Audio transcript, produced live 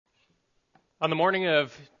On the morning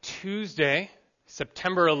of Tuesday,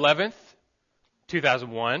 September 11th,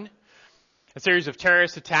 2001, a series of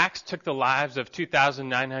terrorist attacks took the lives of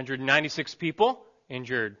 2,996 people,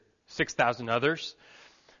 injured 6,000 others.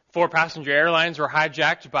 4 passenger airlines were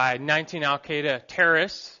hijacked by 19 al-Qaeda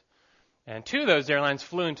terrorists, and 2 of those airlines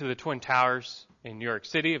flew into the Twin Towers in New York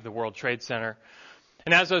City of the World Trade Center.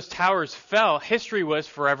 And as those towers fell, history was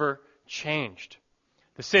forever changed.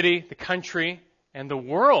 The city, the country, and the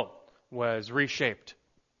world was reshaped.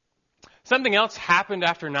 Something else happened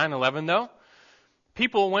after 9/11, though.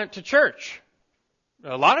 People went to church.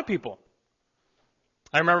 A lot of people.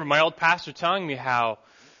 I remember my old pastor telling me how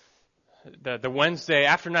the Wednesday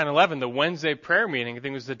after 9/11, the Wednesday prayer meeting, I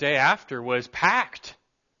think it was the day after, was packed.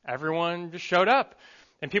 Everyone just showed up.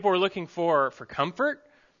 And people were looking for comfort.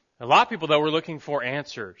 A lot of people, though, were looking for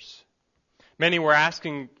answers. Many were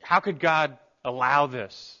asking, how could God allow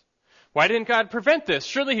this? Why didn't God prevent this?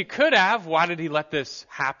 Surely He could have. Why did He let this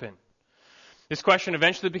happen? This question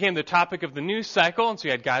eventually became the topic of the news cycle, and so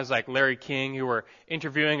you had guys like Larry King who were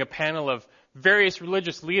interviewing a panel of various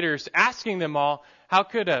religious leaders, asking them all, how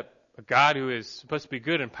could a God who is supposed to be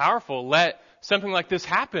good and powerful let something like this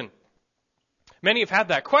happen? Many have had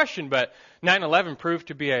that question, but 9/11 proved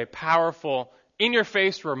to be a powerful,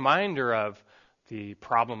 in-your-face reminder of the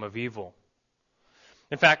problem of evil.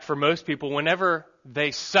 In fact, for most people, whenever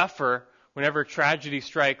they suffer, whenever tragedy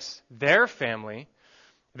strikes their family,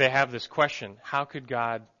 they have this question: how could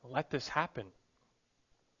God let this happen?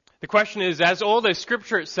 The question is as old as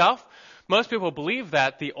Scripture itself. Most people believe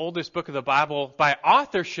that the oldest book of the Bible by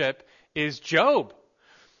authorship is Job.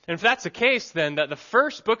 And if that's the case, then that the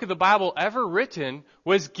first book of the Bible ever written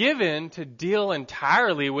was given to deal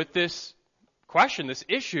entirely with this question, this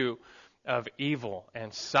issue of evil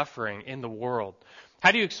and suffering in the world.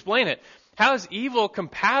 How do you explain it? How is evil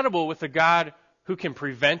compatible with a God who can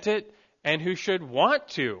prevent it and who should want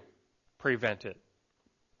to prevent it?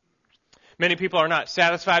 Many people are not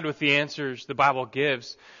satisfied with the answers the Bible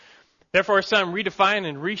gives. Therefore, some redefine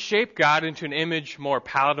and reshape God into an image more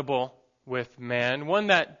palatable with man, one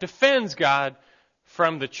that defends God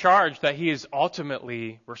from the charge that He is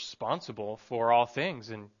ultimately responsible for all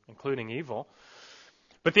things, including evil.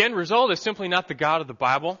 But the end result is simply not the God of the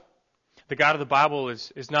Bible. The God of the Bible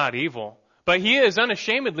is not evil, but He is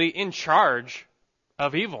unashamedly in charge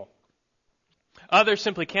of evil. Others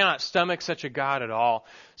simply cannot stomach such a God at all.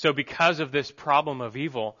 So because of this problem of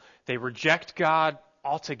evil, they reject God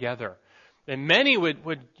altogether. And many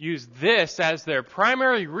would use this as their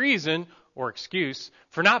primary reason or excuse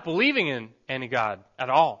for not believing in any God at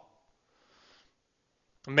all.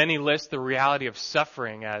 Many list the reality of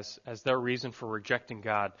suffering as their reason for rejecting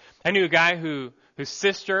God. I knew a guy whose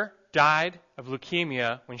sister died of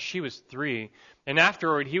leukemia when she was 3, and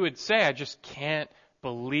afterward he would say, I just can't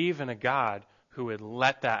believe in a God who would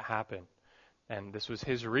let that happen. And this was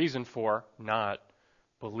his reason for not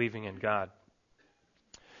believing in God.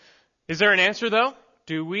 Is there an answer, though?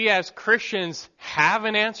 Do we as Christians have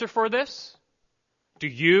an answer for this? Do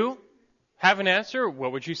you have an answer?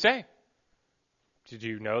 What would you say? Did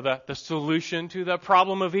you know the solution to the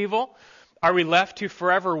problem of evil? Are we left to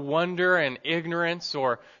forever wonder and ignorance,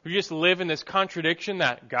 or we just live in this contradiction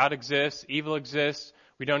that God exists, evil exists,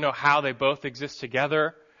 we don't know how they both exist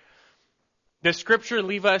together? Does Scripture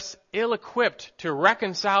leave us ill-equipped to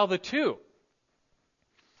reconcile the two?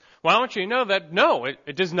 Well, I want you to know that no,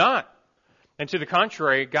 it does not. And to the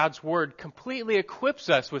contrary, God's Word completely equips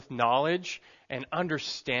us with knowledge and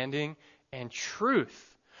understanding and truth.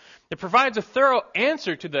 It provides a thorough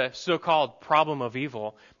answer to the so-called problem of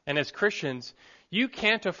evil. And as Christians, you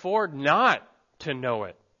can't afford not to know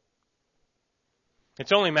it.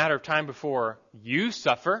 It's only a matter of time before you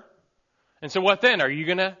suffer. And so what then? Are you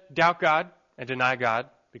going to doubt God and deny God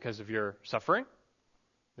because of your suffering?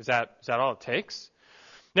 Is that all it takes?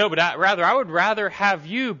 No, but I would rather have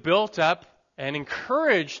you built up and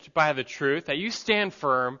encouraged by the truth, that you stand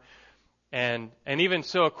firm and even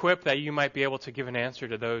so equipped that you might be able to give an answer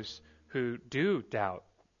to those who do doubt.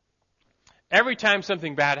 Every time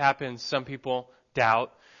something bad happens, some people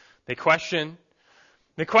doubt. They question.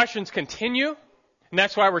 The questions continue. And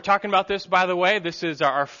that's why we're talking about this, by the way. This is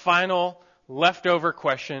our final leftover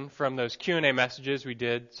question from those Q&A messages we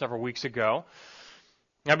did several weeks ago.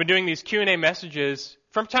 I've been doing these Q&A messages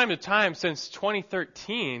from time to time since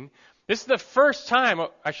 2013. This is the first time,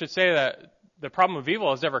 I should say, that the problem of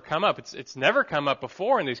evil has ever come up. It's never come up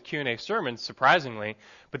before in these Q&A sermons, surprisingly.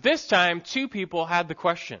 But this time, 2 people had the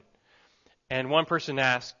question. And one person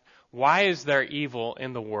asked, why is there evil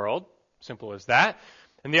in the world? Simple as that.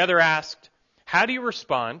 And the other asked, how do you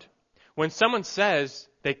respond when someone says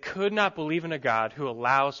they could not believe in a God who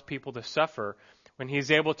allows people to suffer when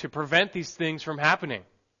He's able to prevent these things from happening.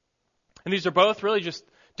 And these are both really just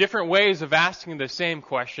different ways of asking the same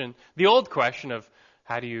question, the old question of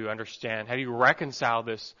how do you understand, how do you reconcile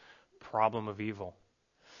this problem of evil?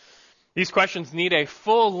 These questions need a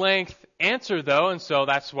full-length answer, though, and so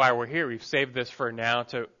that's why we're here. We've saved this for now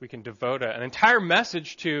we can devote an entire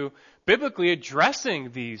message to biblically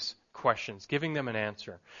addressing these questions, giving them an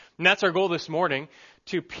answer. And that's our goal this morning,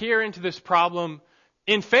 to peer into this problem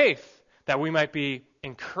in faith, that we might be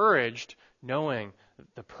encouraged knowing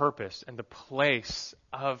the purpose and the place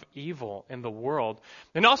of evil in the world,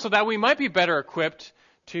 and also that we might be better equipped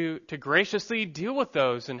to graciously deal with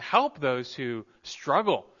those and help those who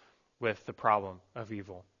struggle with the problem of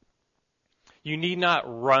evil. You need not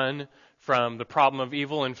run from the problem of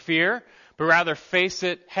evil in fear, but rather face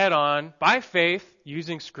it head on by faith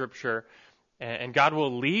using Scripture, and God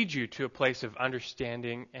will lead you to a place of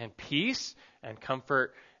understanding and peace and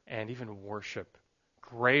comfort and even worship,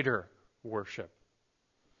 greater worship.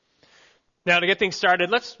 Now, to get things started,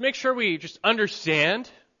 let's make sure we just understand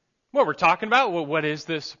what we're talking about. What is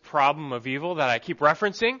this problem of evil that I keep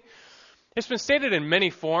referencing? It's been stated in many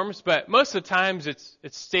forms, but most of the times it's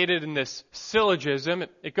stated in this syllogism.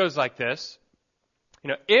 It goes like this.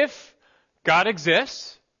 If God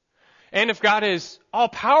exists, and if God is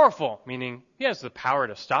all-powerful, meaning He has the power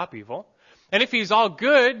to stop evil, and if He's all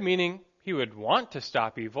good, meaning He would want to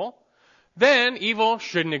stop evil, then evil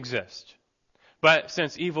shouldn't exist. But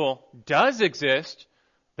since evil does exist,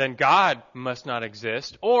 then God must not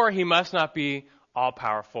exist, or He must not be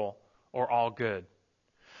all-powerful or all good.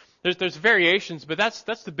 There's variations, but that's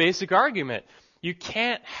the basic argument. You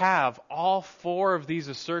can't have all four of these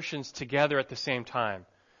assertions together at the same time.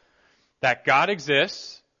 That God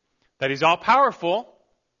exists, that He's all-powerful,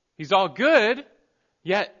 He's all good,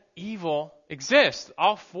 yet evil exists.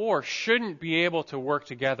 All four shouldn't be able to work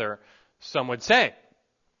together, some would say.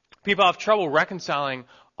 People have trouble reconciling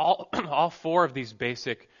all four of these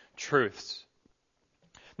basic truths.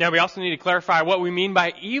 Now, we also need to clarify what we mean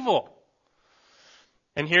by evil.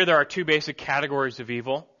 And here there are two basic categories of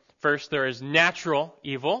evil. First, there is natural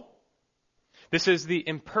evil. This is the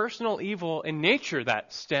impersonal evil in nature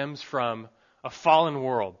that stems from a fallen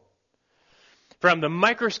world. From the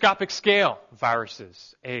microscopic scale,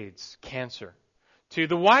 viruses, AIDS, cancer, to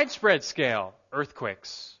the widespread scale,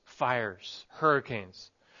 earthquakes, fires,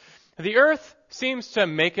 hurricanes. The earth seems to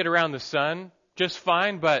make it around the sun just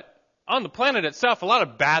fine, but on the planet itself, a lot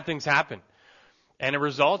of bad things happen. And it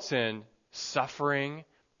results in suffering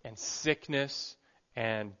and sickness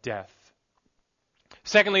and death.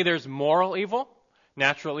 Secondly, there's moral evil,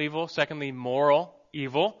 natural evil. Secondly, moral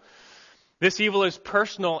evil. This evil is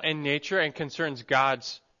personal in nature and concerns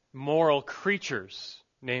God's moral creatures,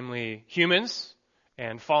 namely humans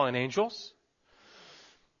and fallen angels.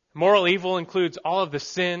 Moral evil includes all of the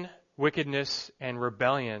sin, wickedness, and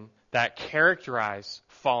rebellion that characterize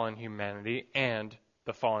fallen humanity and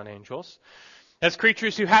the fallen angels. As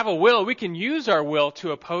creatures who have a will, we can use our will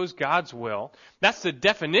to oppose God's will. That's the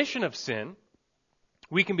definition of sin.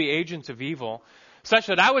 We can be agents of evil, such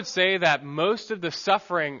that I would say that most of the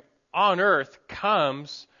suffering on earth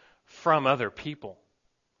comes from other people.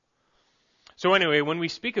 So anyway, when we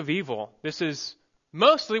speak of evil, this is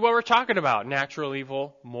mostly what we're talking about. Natural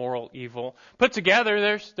evil, moral evil. Put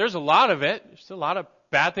together, there's a lot of it. There's a lot of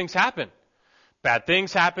bad things happen. Bad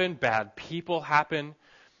things happen, bad people happen,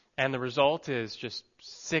 and the result is just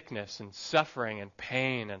sickness and suffering and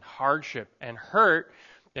pain and hardship and hurt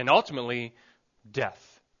and ultimately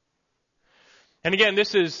death. And again,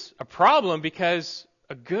 this is a problem because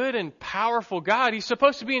a good and powerful God, He's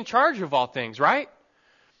supposed to be in charge of all things, right?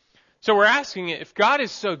 So we're asking, if God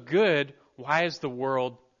is so good, why is the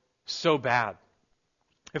world so bad?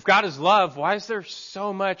 If God is love, why is there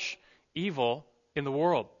so much evil in the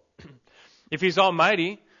world? If He's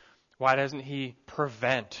almighty, why doesn't He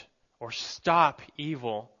prevent or stop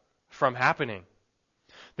evil from happening?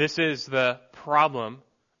 This is the problem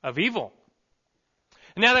of evil.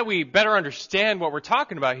 And now that we better understand what we're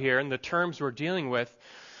talking about here and the terms we're dealing with,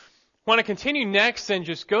 I want to continue next and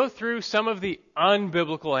just go through some of the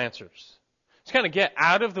unbiblical answers. Just kind of get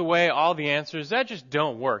out of the way all the answers that just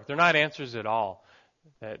don't work. They're not answers at all.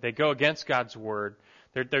 They go against God's word.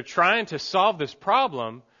 They're trying to solve this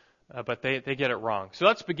problem, but they get it wrong. So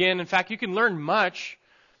let's begin. In fact, you can learn much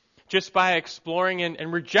just by exploring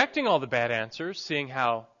and rejecting all the bad answers, seeing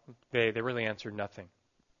how they really answered nothing.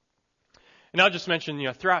 And I'll just mention,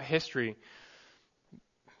 throughout history,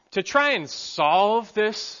 to try and solve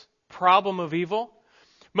this problem of evil,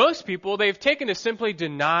 most people, they've taken to simply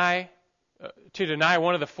deny to deny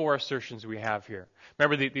one of the four assertions we have here.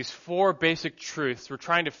 Remember, these four basic truths we're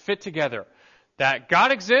trying to fit together. That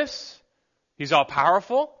God exists, He's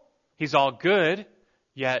all-powerful, He's all good,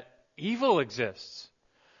 yet evil exists.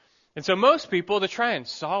 And so most people, to try and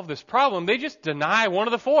solve this problem, they just deny one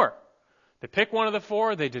of the four. They pick one of the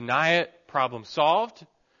four, they deny it, problem solved.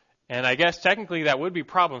 And I guess technically that would be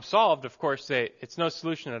problem solved. Of course, it's no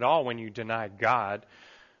solution at all when you deny God.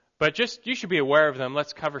 But just, you should be aware of them.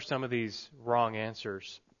 Let's cover some of these wrong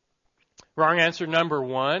answers. Wrong answer number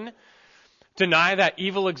 1, deny that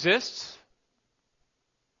evil exists.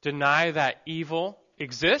 Deny that evil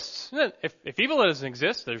exists. If evil doesn't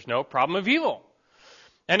exist, there's no problem of evil.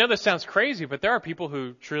 I know this sounds crazy, but there are people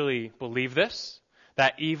who truly believe this,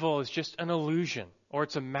 that evil is just an illusion, or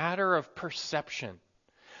it's a matter of perception.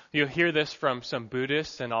 You'll hear this from some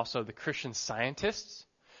Buddhists and also the Christian scientists.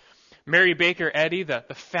 Mary Baker Eddy, the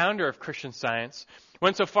founder of Christian Science,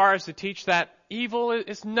 went so far as to teach that evil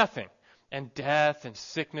is nothing, and death and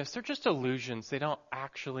sickness, they're just illusions. They don't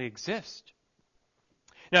actually exist.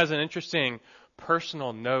 Now, as an interesting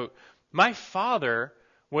personal note, my father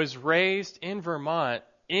was raised in Vermont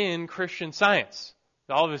in Christian Science.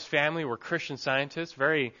 All of his family were Christian scientists,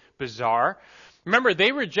 very bizarre. Remember,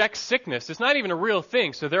 they reject sickness. It's not even a real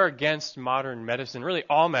thing, so they're against modern medicine, really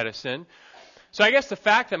all medicine. So I guess the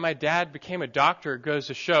fact that my dad became a doctor goes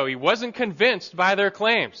to show he wasn't convinced by their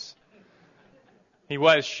claims. He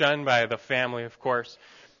was shunned by the family, of course.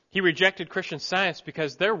 He rejected Christian Science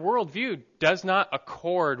because their worldview does not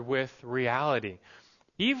accord with reality.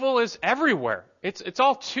 Evil is everywhere. It's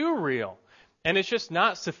all too real. And it's just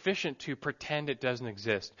not sufficient to pretend it doesn't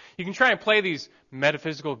exist. You can try and play these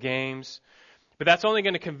metaphysical games, but that's only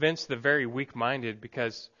going to convince the very weak-minded,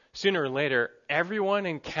 because sooner or later, everyone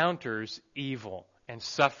encounters evil and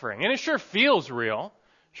suffering. And it sure feels real.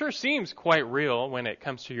 Sure seems quite real when it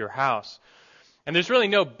comes to your house. And there's really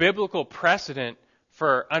no biblical precedent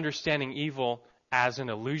for understanding evil as an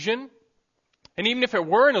illusion. And even if it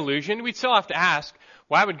were an illusion, we'd still have to ask,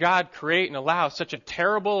 why would God create and allow such a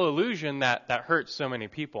terrible illusion that hurts so many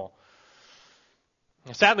people?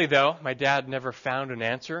 Sadly, though, my dad never found an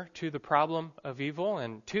answer to the problem of evil,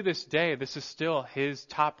 and to this day, this is still his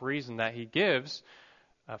top reason that he gives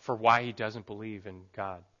for why he doesn't believe in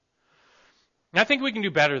God. And I think we can do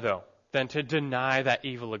better, though, than to deny that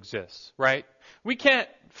evil exists, right? We can't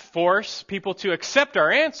force people to accept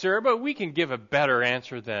our answer, but we can give a better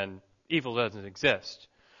answer than evil doesn't exist.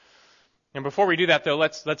 And before we do that, though,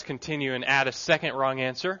 let's continue and add a second wrong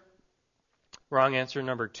answer. Wrong answer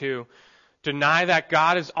number 2. Deny that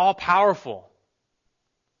God is all-powerful.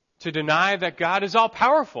 To deny that God is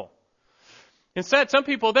all-powerful. Instead, some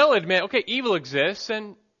people, they'll admit, okay, evil exists,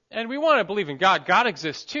 and we want to believe in God. God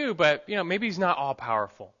exists too, but maybe He's not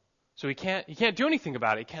all-powerful. So He can't do anything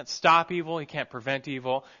about it. He can't stop evil. He can't prevent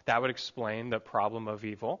evil. That would explain the problem of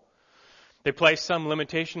evil. They place some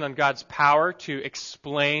limitation on God's power to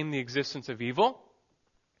explain the existence of evil.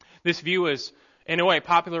 This view is, in a way,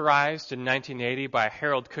 popularized in 1980 by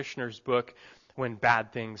Harold Kushner's book, When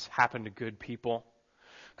Bad Things Happen to Good People.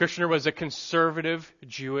 Kushner was a conservative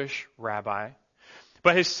Jewish rabbi,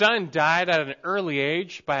 but his son died at an early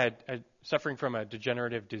age by suffering from a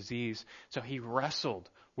degenerative disease. So he wrestled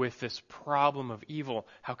with this problem of evil.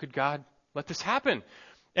 How could God let this happen?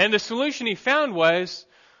 And the solution he found was,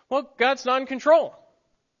 well, God's not in control.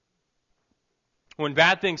 When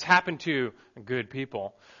bad things happen to good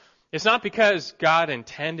people, it's not because God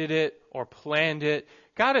intended it or planned it.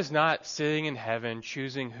 God is not sitting in heaven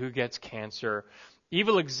choosing who gets cancer.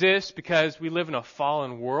 Evil exists because we live in a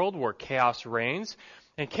fallen world where chaos reigns.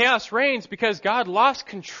 And chaos reigns because God lost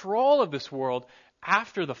control of this world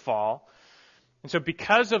after the fall. And so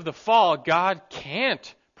because of the fall, God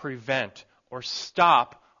can't prevent or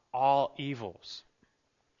stop all evils.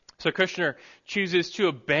 So Kushner chooses to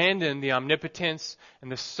abandon the omnipotence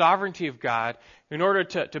and the sovereignty of God in order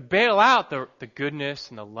to bail out the goodness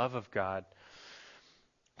and the love of God.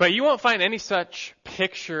 But you won't find any such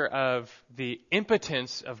picture of the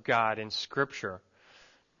impotence of God in Scripture.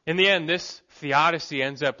 In the end, this theodicy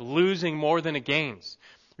ends up losing more than it gains.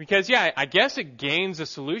 Because, I guess it gains a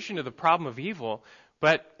solution to the problem of evil,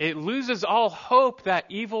 but it loses all hope that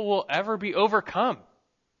evil will ever be overcome.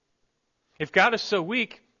 If God is so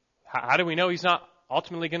weak, how do we know He's not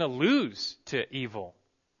ultimately going to lose to evil?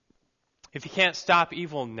 If He can't stop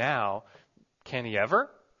evil now, can He ever?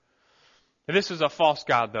 This is a false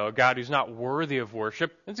God, though, a God who's not worthy of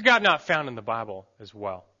worship. It's a God not found in the Bible as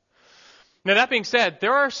well. Now, that being said,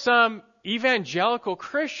 there are some evangelical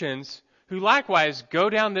Christians who likewise go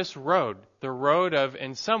down this road, the road of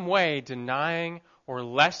in some way denying or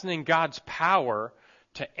lessening God's power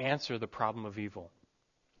to answer the problem of evil.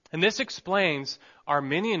 And this explains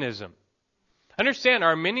Arminianism. Understand,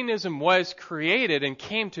 Arminianism was created and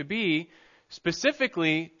came to be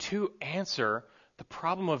specifically to answer the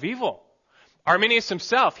problem of evil. Arminius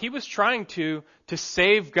himself, he was trying to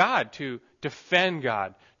save God, to defend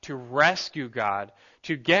God, to rescue God,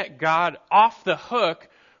 to get God off the hook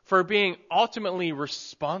for being ultimately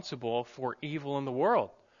responsible for evil in the world.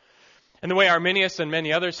 And the way Arminius and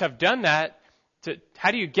many others have done that,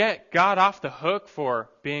 how do you get God off the hook for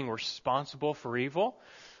being responsible for evil?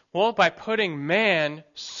 Well, by putting man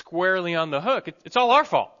squarely on the hook. It's all our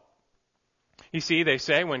fault. You see, they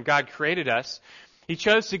say, when God created us, He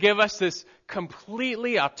chose to give us this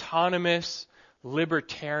completely autonomous,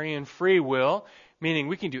 libertarian free will, meaning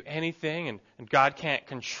we can do anything and God can't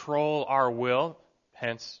control our will,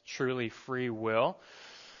 hence truly free will.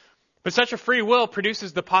 But such a free will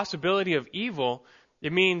produces the possibility of evil.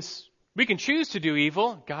 It means we can choose to do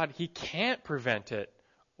evil. God, He can't prevent it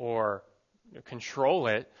or control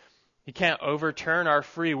it. He can't overturn our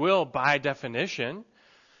free will by definition.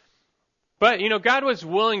 But, God was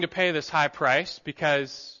willing to pay this high price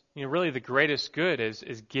because, really the greatest good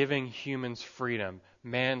is giving humans freedom.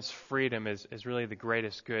 Man's freedom is really the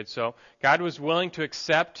greatest good. So God was willing to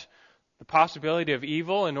accept the possibility of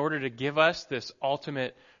evil in order to give us this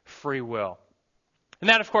ultimate free will. And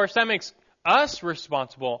that, of course, that makes us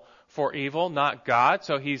responsible for evil, not God.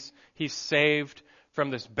 So He's saved from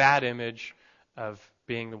this bad image of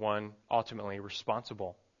being the one ultimately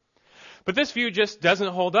responsible. But this view just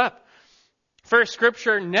doesn't hold up. First,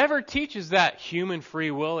 Scripture never teaches that human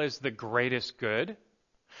free will is the greatest good.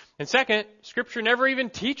 And second, Scripture never even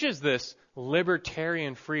teaches this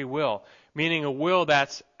libertarian free will, meaning a will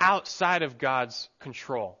that's outside of God's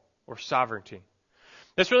control or sovereignty.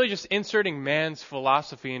 That's really just inserting man's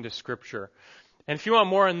philosophy into Scripture. And if you want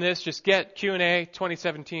more on this, just get Q&A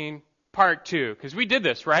 2017 Part 2, because we did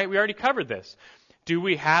this, right? We already covered this. Do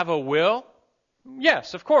we have a will?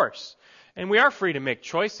 Yes, of course. And we are free to make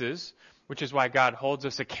choices, which is why God holds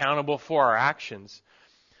us accountable for our actions.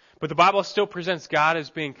 But the Bible still presents God as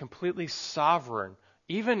being completely sovereign,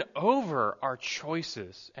 even over our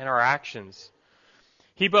choices and our actions.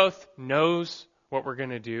 He both knows what we're going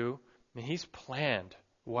to do, and He's planned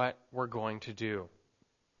what we're going to do.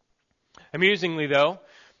 Amusingly, though,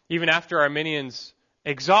 even after Arminians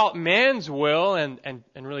exalt man's will and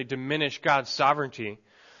really diminish God's sovereignty,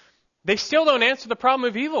 they still don't answer the problem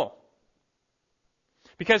of evil.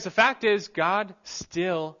 Because the fact is, God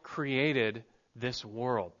still created this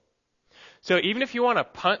world. So even if you want to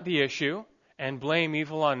punt the issue and blame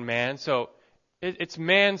evil on man, so it's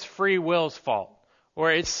man's free will's fault,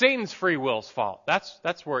 or it's Satan's free will's fault.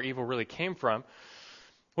 That's where evil really came from.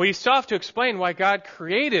 Well, you still have to explain why God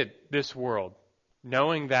created this world,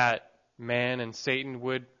 knowing that man and Satan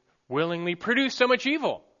would willingly produce so much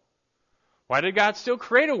evil. Why did God still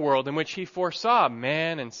create a world in which He foresaw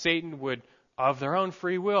man and Satan would, of their own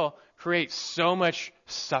free will, create so much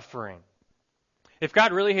suffering? If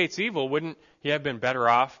God really hates evil, wouldn't He have been better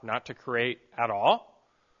off not to create at all?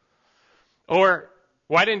 Or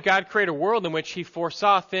why didn't God create a world in which He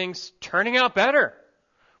foresaw things turning out better,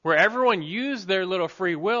 where everyone used their little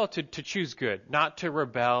free will to choose good, not to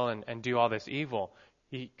rebel and do all this evil?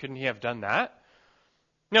 Couldn't He have done that?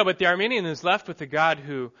 No, but the Arminian is left with a God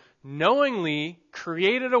who knowingly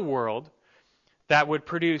created a world that would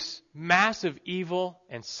produce massive evil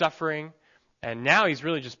and suffering, and now He's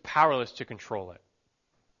really just powerless to control it.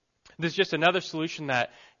 This is just another solution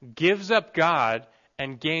that gives up God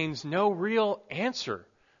and gains no real answer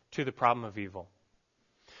to the problem of evil.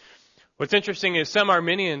 What's interesting is some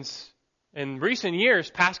Arminians in recent years,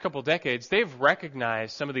 past couple decades, they've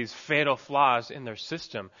recognized some of these fatal flaws in their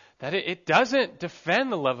system, that it doesn't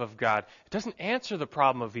defend the love of God. It doesn't answer the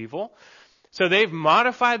problem of evil. So they've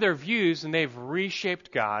modified their views and they've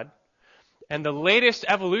reshaped God. And the latest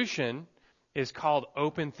evolution is called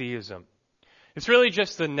open theism. It's really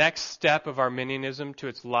just the next step of Arminianism to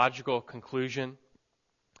its logical conclusion.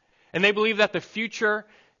 And they believe that the future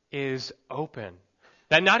is open,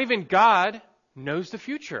 that not even God knows the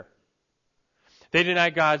future. They deny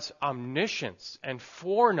God's omniscience and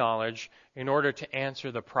foreknowledge in order to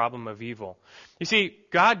answer the problem of evil. You see,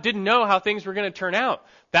 God didn't know how things were going to turn out.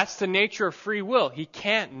 That's the nature of free will. He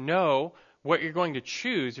can't know what you're going to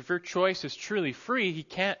choose. If your choice is truly free, He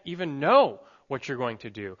can't even know what you're going to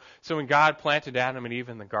do. So when God planted Adam and Eve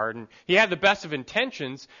in the garden, He had the best of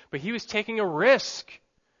intentions, but He was taking a risk.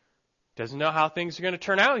 Doesn't know how things are going to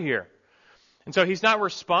turn out here. And so He's not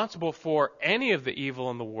responsible for any of the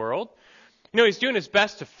evil in the world. He's doing His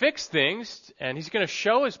best to fix things, and He's going to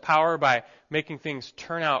show His power by making things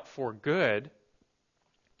turn out for good.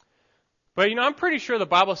 But I'm pretty sure the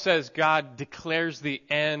Bible says God declares the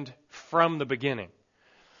end from the beginning.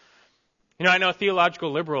 I know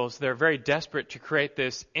theological liberals, they're very desperate to create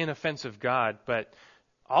this inoffensive God, but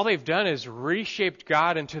all they've done is reshaped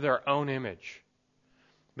God into their own image.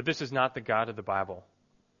 But this is not the God of the Bible.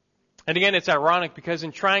 And again, it's ironic because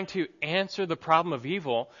in trying to answer the problem of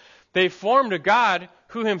evil, they formed a God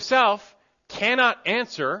who himself cannot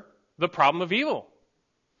answer the problem of evil.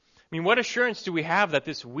 What assurance do we have that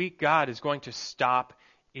this weak God is going to stop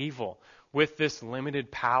evil with this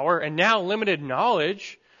limited power and now limited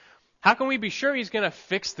knowledge? How can we be sure he's going to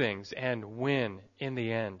fix things and win in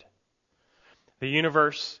the end? The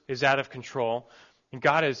universe is out of control, and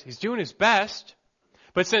God he's doing his best.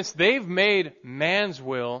 But since they've made man's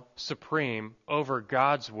will supreme over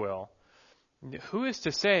God's will, who is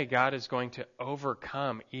to say God is going to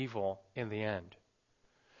overcome evil in the end?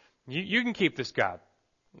 You can keep this God.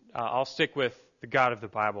 I'll stick with the God of the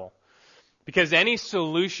Bible. Because any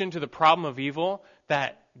solution to the problem of evil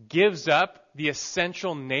that gives up the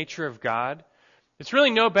essential nature of God, it's really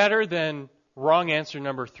no better than wrong answer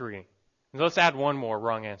number 3. And let's add one more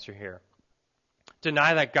wrong answer here.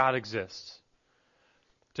 Deny that God exists.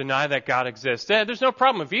 Deny that God exists. There's no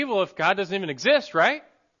problem of evil if God doesn't even exist, right?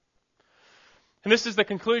 And this is the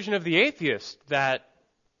conclusion of the atheist, that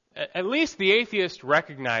at least the atheist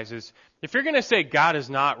recognizes if you're going to say God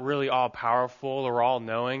is not really all-powerful or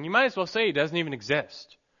all-knowing, you might as well say he doesn't even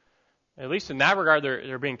exist. At least in that regard,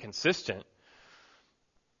 they're being consistent.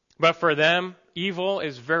 But for them, evil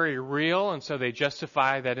is very real, and so they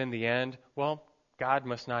justify that in the end, well, God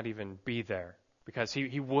must not even be there because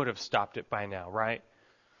he would have stopped it by now, right?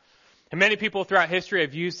 And many people throughout history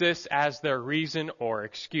have used this as their reason or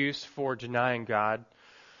excuse for denying God.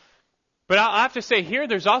 But I'll have to say here,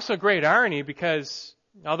 there's also great irony because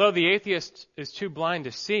although the atheist is too blind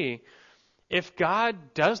to see, if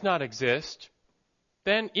God does not exist,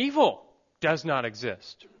 then evil does not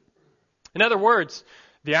exist. In other words,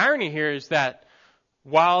 the irony here is that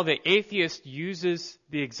while the atheist uses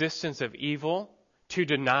the existence of evil to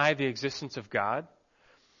deny the existence of God,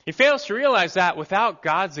 he fails to realize that without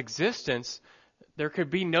God's existence, there could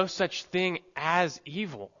be no such thing as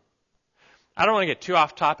evil. I don't want to get too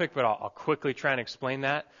off topic, but I'll quickly try and explain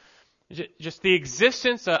that. Just the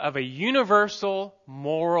existence of a universal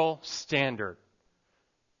moral standard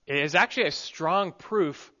is actually a strong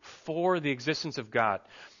proof for the existence of God.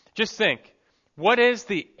 Just think, what is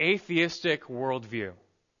the atheistic worldview?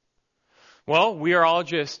 Well, we are all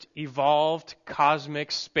just evolved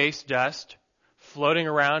cosmic space dust floating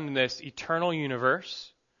around in this eternal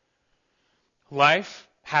universe. Life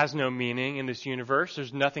has no meaning in this universe.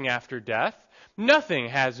 There's nothing after death. Nothing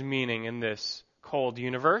has meaning in this cold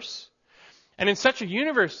universe. And in such a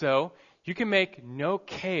universe, though, you can make no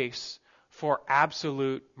case for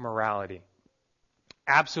absolute morality,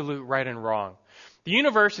 absolute right and wrong. The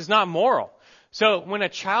universe is not moral. So when a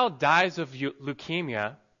child dies of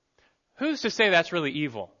leukemia, who's to say that's really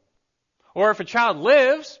evil? Or if a child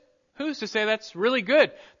lives, who's to say that's really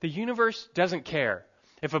good? The universe doesn't care.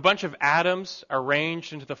 If a bunch of atoms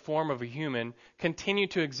arranged into the form of a human continue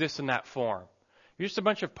to exist in that form, you're just a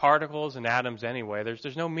bunch of particles and atoms anyway.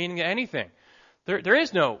 There's no meaning to anything. There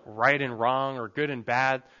is no right and wrong or good and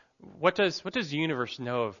bad. What does the universe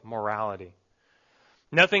know of morality?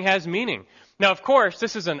 Nothing has meaning. Now, of course,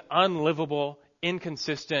 this is an unlivable,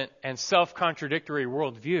 inconsistent, and self-contradictory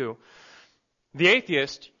worldview. The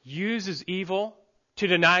atheist uses evil to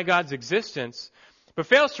deny God's existence, but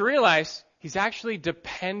fails to realize he's actually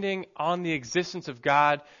depending on the existence of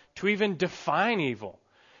God to even define evil,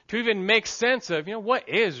 to even make sense of, what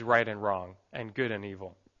is right and wrong and good and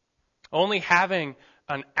evil. Only having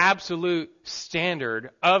an absolute standard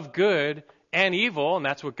of good and evil, and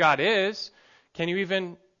that's what God is, can you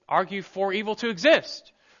even argue for evil to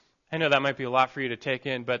exist? I know that might be a lot for you to take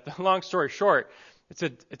in, but the long story short,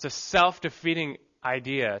 it's a self-defeating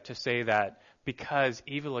idea to say that because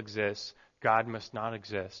evil exists, God must not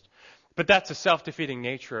exist. But that's the self-defeating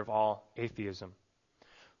nature of all atheism.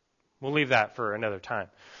 We'll leave that for another time.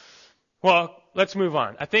 Well, let's move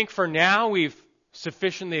on. I think for now we've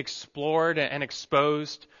sufficiently explored and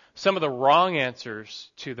exposed some of the wrong answers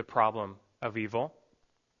to the problem of evil.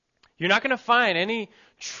 You're not going to find any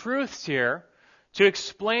truths here to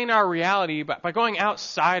explain our reality by going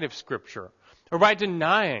outside of Scripture or by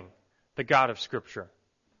denying the God of Scripture.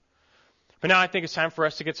 But now I think it's time for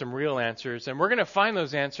us to get some real answers, and we're going to find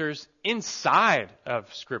those answers inside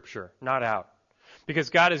of Scripture, not out. Because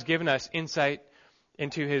God has given us insight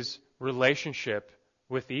into His relationship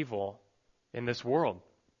with evil in this world.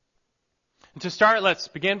 And to start, let's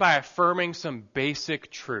begin by affirming some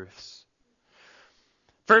basic truths.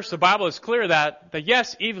 First, the Bible is clear that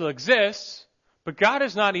yes, evil exists, but God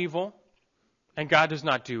is not evil, and God does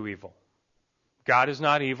not do evil. God is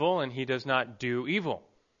not evil, and He does not do evil.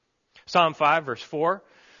 Psalm 5, verse 4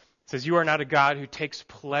 says, "You are not a God who takes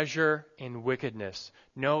pleasure in wickedness.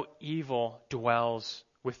 No evil dwells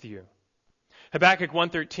with you." Habakkuk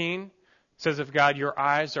 1:13 says of God, "Your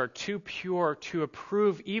eyes are too pure to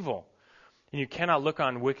approve evil, and you cannot look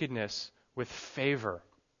on wickedness with favor."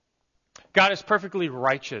 God is perfectly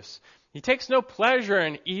righteous. He takes no pleasure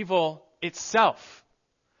in evil itself.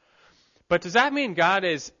 But does that mean God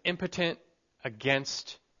is impotent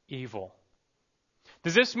against evil?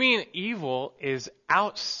 Does this mean evil is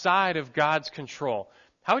outside of God's control?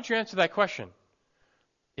 How would you answer that question?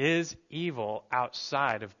 Is evil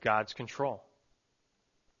outside of God's control?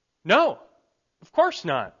 No, of course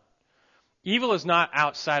not. Evil is not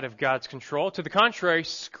outside of God's control. To the contrary,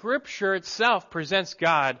 Scripture itself presents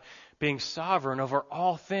God being sovereign over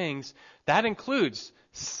all things. That includes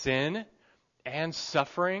sin and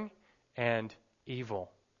suffering and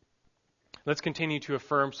evil. Let's continue to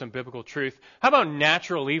affirm some biblical truth. How about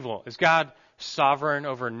natural evil? Is God sovereign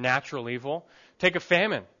over natural evil? Take a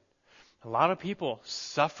famine. A lot of people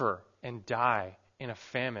suffer and die in a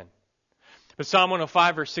famine. But Psalm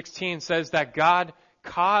 105 verse 16 says that God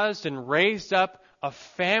caused and raised up a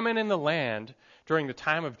famine in the land during the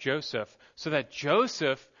time of Joseph so that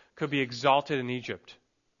Joseph could be exalted in Egypt.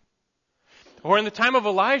 Or in the time of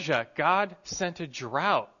Elijah, God sent a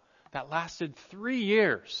drought that lasted 3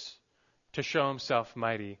 years to show Himself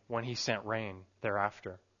mighty when He sent rain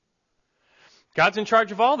thereafter. God's in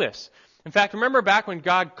charge of all this. In fact, remember back when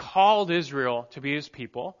God called Israel to be His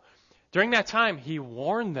people, during that time He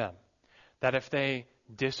warned them that if they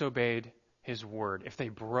disobeyed His word, if they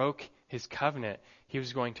broke His covenant, He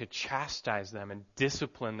was going to chastise them and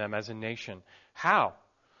discipline them as a nation. How?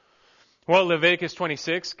 Well, Leviticus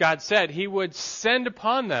 26, God said He would send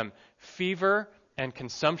upon them fever and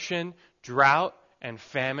consumption, drought and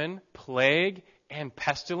famine, plague and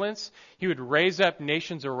pestilence. He would raise up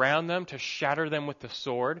nations around them to shatter them with the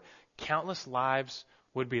sword. Countless lives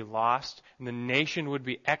would be lost, and the nation would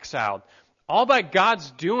be exiled. All by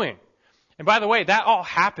God's doing. And by the way, that all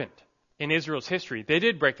happened in Israel's history. They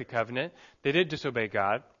did break the covenant. They did disobey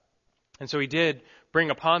God. And so He did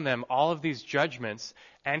bring upon them all of these judgments.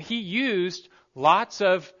 And He used lots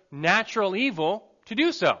of natural evil to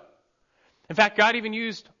do so. In fact, God even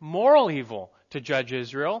used moral evil to judge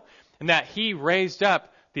Israel, and that He raised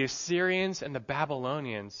up the Assyrians and the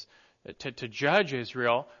Babylonians to judge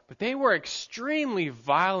Israel, but they were extremely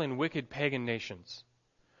vile and wicked pagan nations.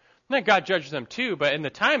 And that God judged them too, but in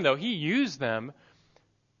the time, though, He used them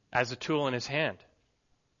as a tool in His hand.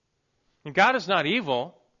 And God is not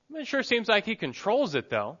evil. It sure seems like He controls it,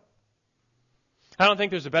 though. I don't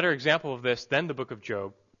think there's a better example of this than the book of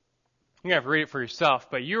Job. You have to read it for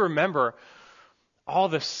yourself, but you remember all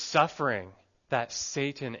the suffering that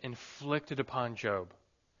Satan inflicted upon Job.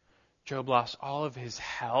 Job lost all of his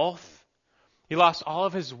health. He lost all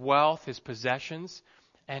of his wealth, his possessions,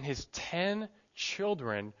 and his 10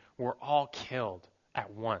 children were all killed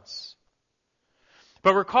at once.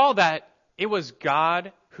 But recall that it was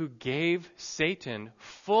God who gave Satan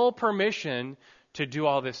full permission to do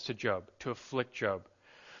all this to Job, to afflict Job.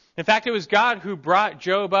 In fact, it was God who brought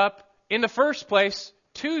Job up in the first place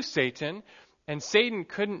to Satan, and Satan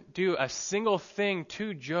couldn't do a single thing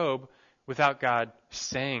to Job without God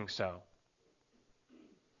saying so.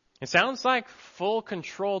 It sounds like full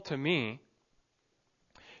control to me.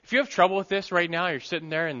 If you have trouble with this right now, you're sitting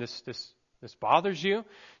there and this bothers you,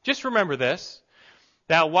 just remember this,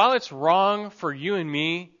 that while it's wrong for you and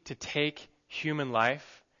me to take human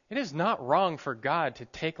life, it is not wrong for God to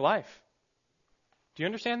take life. Do you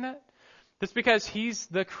understand that? That's because He's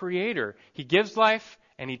the Creator. He gives life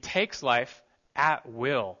and He takes life at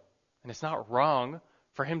will. And it's not wrong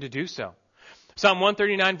for Him to do so. Psalm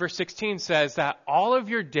 139 verse 16 says that all of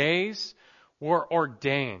your days were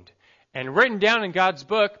ordained and written down in God's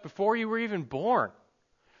book before you were even born.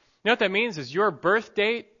 You know what that means is your birth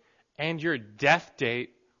date and your death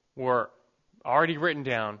date were already written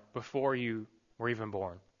down before you were even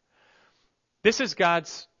born. This is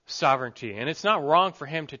God's sovereignty, and it's not wrong for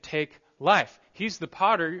Him to take life. He's the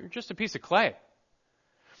potter, you're just a piece of clay.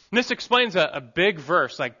 And this explains a big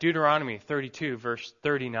verse like Deuteronomy 32, verse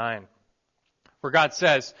 39, where God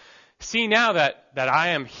says, "See now that I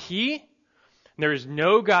am He, and there is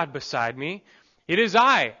no God beside me. It is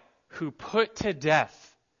I who put to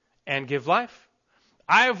death and give life.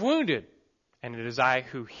 I have wounded, and it is I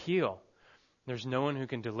who heal. There's no one who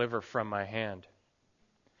can deliver from my hand."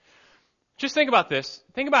 Just think about this.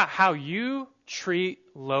 Think about how you treat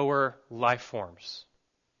lower life forms.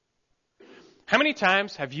 How many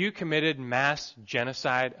times have you committed mass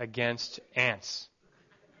genocide against ants?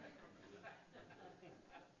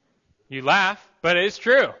 You laugh, but it's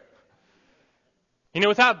true.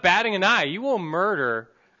 Without batting an eye, you will murder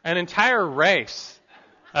an entire race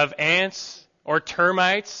of ants or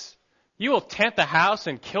termites. You will tent the house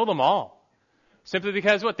and kill them all. Simply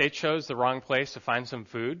because what? They chose the wrong place to find some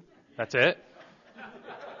food. That's it.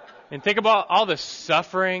 And think about all the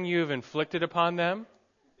suffering you've inflicted upon them.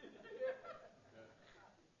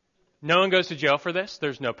 No one goes to jail for this.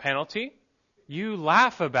 There's no penalty. You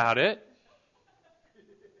laugh about it.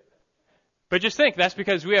 But just think, that's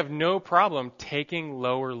because we have no problem taking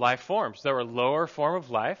lower life forms. They're a lower form of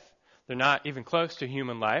life. They're not even close to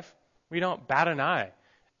human life. We don't bat an eye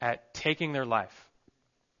at taking their life.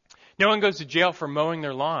 No one goes to jail for mowing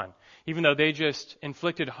their lawn, even though they just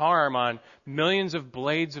inflicted harm on millions of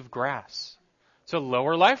blades of grass. It's a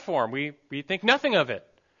lower life form. We think nothing of it.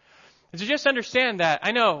 And so just understand that,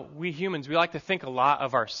 I know we humans, we like to think a lot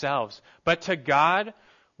of ourselves, but to God,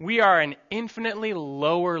 we are an infinitely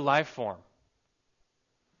lower life form.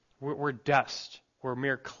 We're dust. We're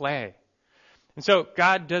mere clay. And so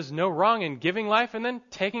God does no wrong in giving life and then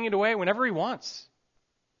taking it away whenever He wants.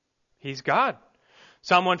 He's God.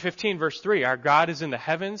 Psalm 115, verse 3, our God is in the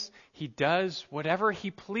heavens. He does whatever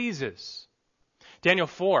He pleases. Daniel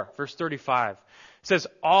 4, verse 35, says,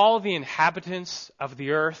 all the inhabitants of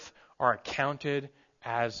the earth are accounted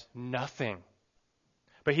as nothing.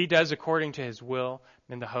 But He does according to His will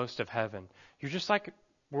in the host of heaven.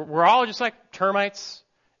 We're all just like termites,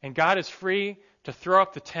 and God is free to throw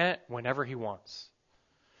up the tent whenever He wants.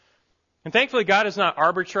 And thankfully, God is not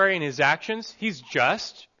arbitrary in His actions. He's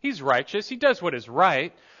just. He's righteous. He does what is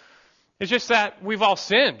right. It's just that we've all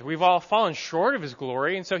sinned. We've all fallen short of His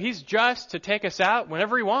glory. And so He's just to take us out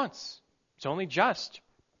whenever He wants. It's only just.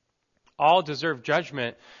 All deserve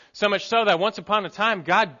judgment. So much so that once upon a time,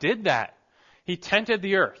 God did that. He tented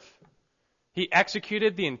the earth. He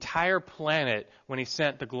executed the entire planet when He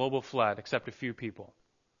sent the global flood, except a few people.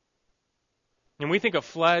 And we think of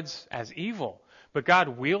floods as evil, but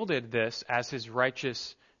God wielded this as His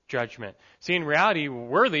righteous judgment. See, in reality,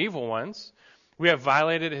 we're the evil ones. We have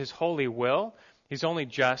violated His holy will. He's only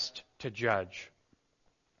just to judge.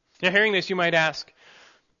 Now, hearing this, you might ask,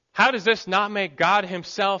 how does this not make God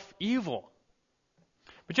Himself evil?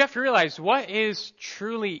 But you have to realize, what is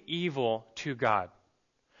truly evil to God?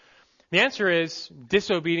 The answer is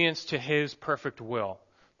disobedience to His perfect will.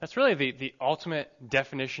 That's really the ultimate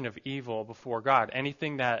definition of evil before God.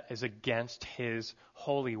 Anything that is against His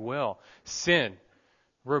holy will. Sin,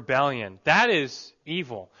 rebellion, that is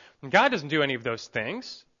evil. And God doesn't do any of those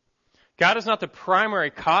things. God is not the primary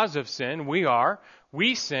cause of sin. We are.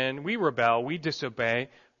 We sin, we rebel, we disobey.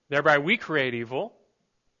 Thereby we create evil.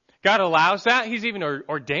 God allows that. He's even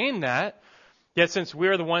ordained that. Yet since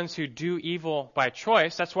we're the ones who do evil by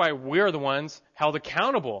choice, that's why we're the ones held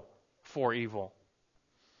accountable for evil.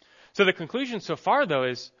 So the conclusion so far, though,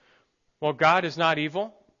 is, well, God is not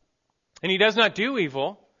evil, and He does not do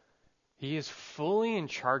evil. He is fully in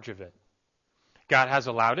charge of it. God has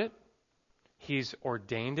allowed it. He's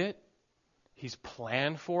ordained it. He's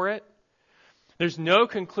planned for it. There's no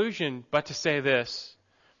conclusion but to say this,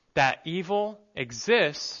 that evil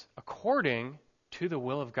exists according to the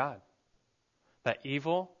will of God. That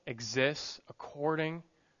evil exists according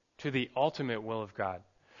to the ultimate will of God.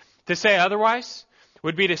 To say otherwise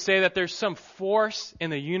would be to say that there's some force in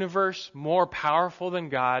the universe more powerful than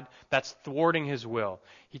God that's thwarting His will.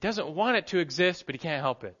 He doesn't want it to exist, but He can't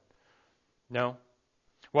help it. No.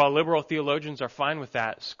 While liberal theologians are fine with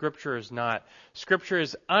that, Scripture is not. Scripture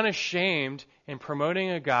is unashamed in promoting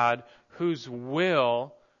a God whose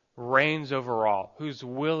will reigns over all, whose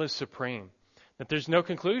will is supreme. That there's no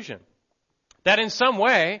conclusion. That in some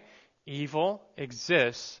way, evil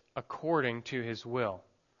exists according to His will.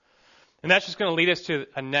 And that's just going to lead us to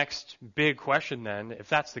a next big question then. If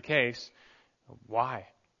that's the case, why?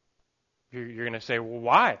 You're going to say, well,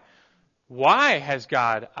 why? Why has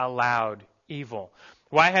God allowed evil?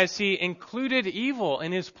 Why has He included evil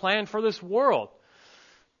in His plan for this world?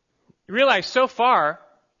 You realize so far,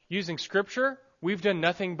 using Scripture, we've done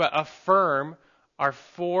nothing but affirm our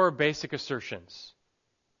four basic assertions.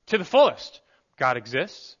 To the fullest, God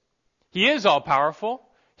exists. He is all-powerful.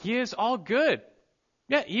 He is all good.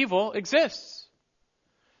 Yeah, evil exists.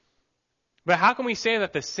 But how can we say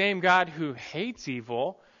that the same God who hates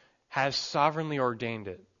evil has sovereignly ordained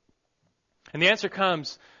it? And the answer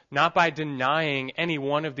comes not by denying any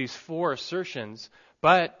one of these four assertions,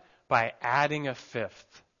 but by adding a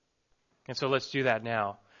fifth. And so let's do that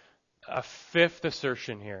now. A fifth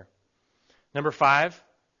assertion here. Number 5,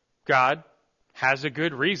 God has a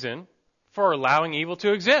good reason for allowing evil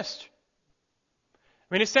to exist.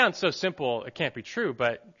 I mean, it sounds so simple, it can't be true,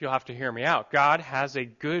 but you'll have to hear me out. God has a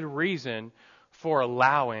good reason for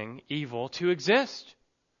allowing evil to exist.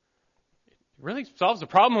 It really solves the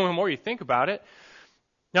problem the more you think about it.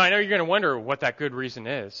 Now, I know you're going to wonder what that good reason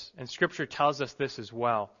is, and Scripture tells us this as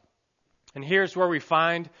well. And here's where we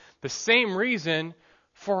find the same reason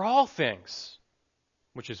for all things,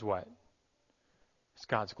 which is what? It's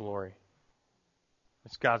God's glory.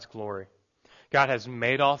 It's God's glory. God has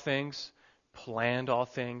made all things, planned all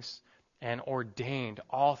things, and ordained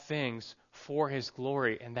all things for His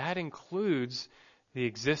glory. And that includes the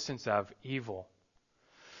existence of evil.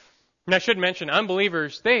 And I should mention,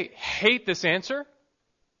 unbelievers, they hate this answer.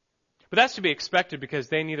 But that's to be expected because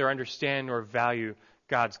they neither understand nor value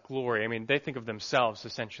God's glory. I mean, they think of themselves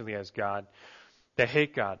essentially as God. They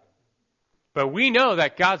hate God. But we know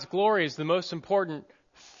that God's glory is the most important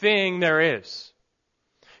thing there is.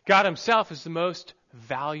 God Himself is the most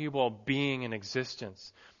valuable being in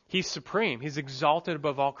existence. He's supreme. He's exalted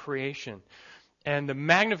above all creation. And the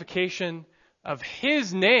magnification of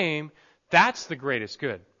His name, that's the greatest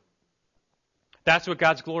good. That's what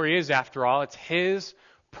God's glory is, after all. It's His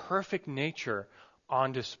perfect nature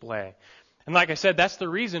on display. And like I said, that's the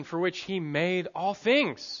reason for which He made all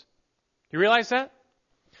things. You realize that?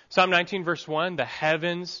 Psalm 19 verse 1, the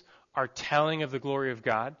heavens are telling of the glory of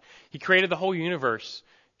God. He created the whole universe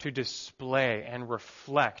to display and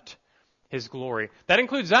reflect His glory. That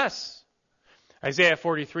includes us. Isaiah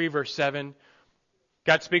 43 verse 7,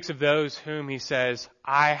 God speaks of those whom He says,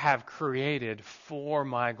 I have created for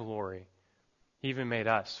my glory. He even made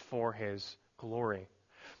us for His glory.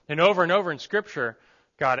 And over in Scripture,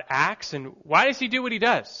 God acts, and why does He do what He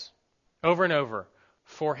does? Over and over.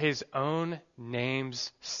 For His own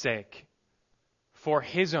name's sake. For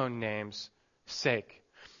His own name's sake.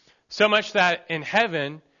 So much that in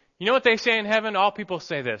heaven, you know what they say in heaven? All people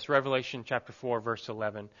say this. Revelation chapter 4, verse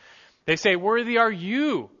 11. They say, worthy are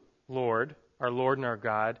you, Lord, our Lord and our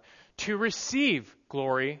God, to receive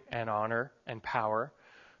glory and honor and power.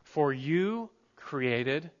 For you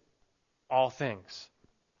created all things.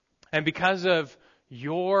 And because of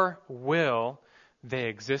your will, they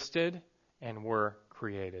existed and were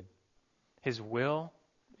created. His will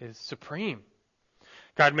is supreme.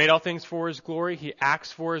 God made all things for His glory. He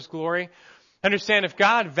acts for His glory. Understand, if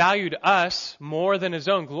God valued us more than His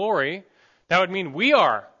own glory, that would mean we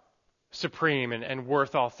are supreme and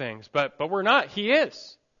worth all things. But we're not. He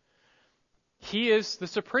is. He is the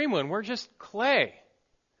supreme one. We're just clay.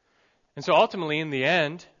 And so ultimately, in the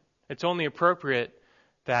end, it's only appropriate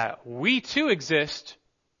that we too exist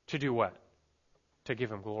to do what? To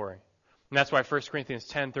give Him glory. And that's why 1 Corinthians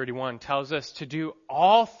 10:31 tells us to do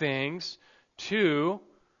all things to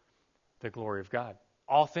the glory of God.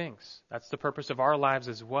 All things. That's the purpose of our lives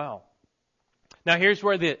as well. Now here's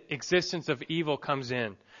where the existence of evil comes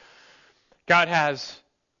in. God has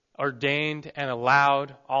ordained and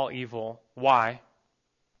allowed all evil. Why?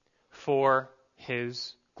 For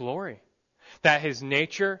His glory. That His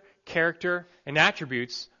nature, character, and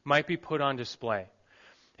attributes might be put on display.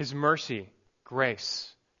 His mercy,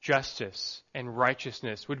 grace, justice, and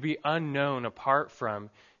righteousness would be unknown apart from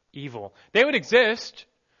evil. They would exist,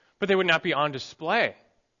 but they would not be on display.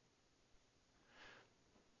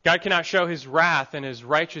 God cannot show His wrath and His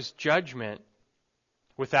righteous judgment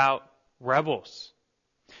without rebels.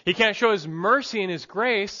 He can't show His mercy and His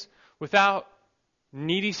grace without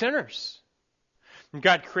needy sinners. And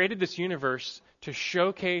God created this universe to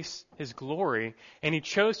showcase His glory, and He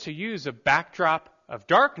chose to use a backdrop of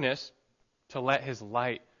darkness to let His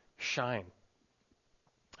light shine.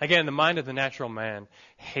 Again, the mind of the natural man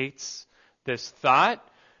hates this thought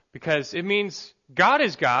because it means God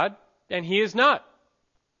is God and He is not.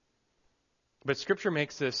 But Scripture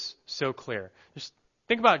makes this so clear. Just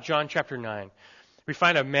think about John chapter 9. We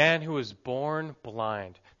find a man who was born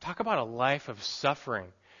blind. Talk about a life of suffering.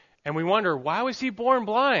 And we wonder, why was he born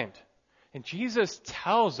blind? And Jesus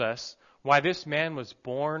tells us why this man was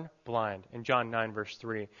born blind. In John 9 verse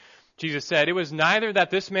 3, Jesus said, it was neither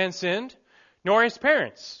that this man sinned, nor his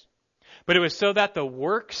parents, but it was so that the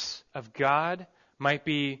works of God might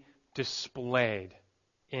be displayed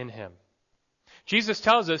in him. Jesus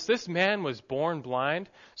tells us this man was born blind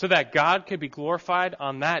so that God could be glorified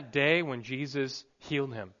on that day when Jesus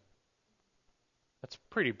healed him. That's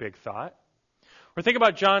a pretty big thought. Or think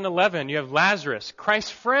about John 11. You have Lazarus,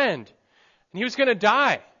 Christ's friend, and he was going to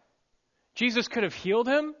die. Jesus could have healed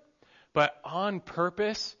him, but on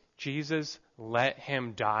purpose, Jesus let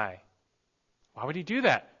him die. Why would He do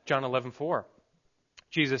that? John 11:4.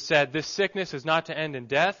 Jesus said, this sickness is not to end in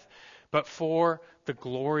death, but for the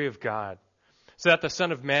glory of God, so that the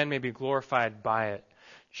Son of Man may be glorified by it.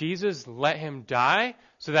 Jesus let him die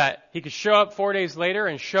so that he could show up 4 days later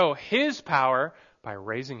and show his power by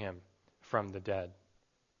raising him from the dead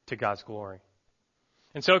to God's glory.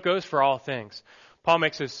 And so it goes for all things. Paul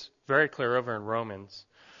makes this very clear over in Romans.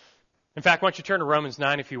 In fact, why don't you turn to Romans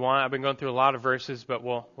 9 if you want. I've been going through a lot of verses, but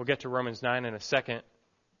we'll get to Romans 9 in a second.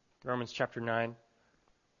 Romans chapter 9.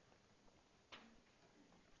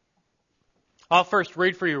 I'll first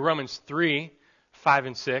read for you Romans 3, 5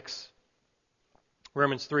 and 6.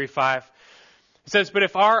 Romans 3, 5. It says, "But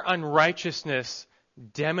if our unrighteousness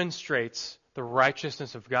demonstrates the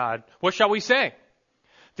righteousness of God, what shall we say?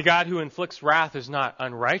 The God who inflicts wrath is not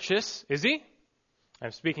unrighteous, is he?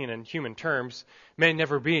 I'm speaking in human terms. May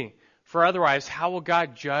never be. For otherwise, how will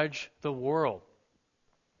God judge the world?"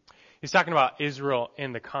 He's talking about Israel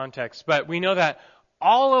in the context. But we know that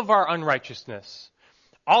all of our unrighteousness,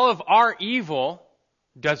 all of our evil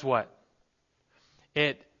does what?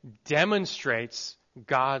 It demonstrates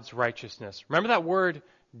God's righteousness. Remember that word,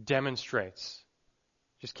 demonstrates.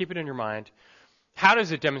 Just keep it in your mind. How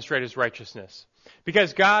does it demonstrate his righteousness?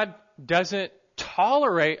 Because God doesn't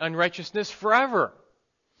tolerate unrighteousness forever.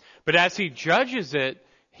 But as he judges it,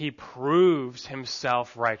 he proves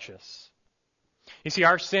himself righteous. You see,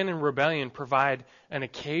 our sin and rebellion provide an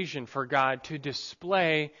occasion for God to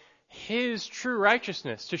display his true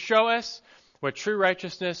righteousness, to show us what true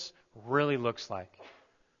righteousness really looks like.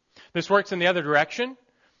 This works in the other direction.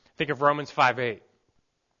 Think of Romans 5:8.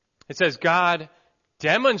 It says God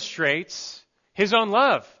demonstrates his own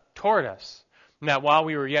love toward us, and that while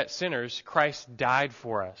we were yet sinners, Christ died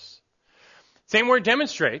for us. Same word,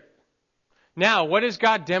 demonstrate. Now, what is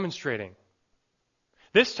God demonstrating?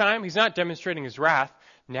 This time, he's not demonstrating his wrath.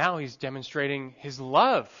 Now he's demonstrating his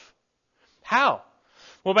love. How?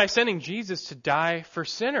 Well, by sending Jesus to die for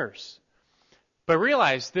sinners. But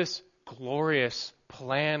realize this glorious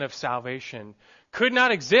plan of salvation could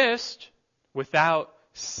not exist without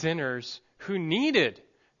sinners who needed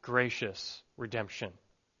gracious redemption.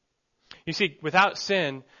 You see, without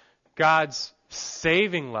sin, God's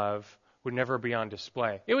saving love would never be on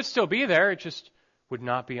display. It would still be there, it just would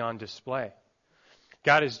not be on display.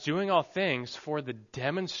 God is doing all things for the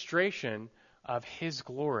demonstration of his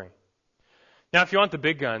glory. Now, if you want the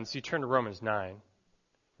big guns, you turn to Romans 9.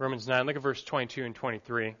 Romans 9, look at verse 22 and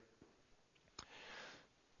 23.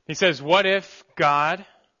 He says, "What if God,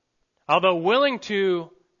 although willing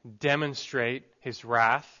to demonstrate his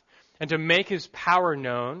wrath and to make his power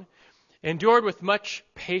known, endured with much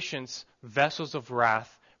patience vessels of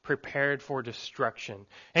wrath prepared for destruction.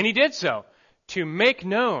 And he did so to make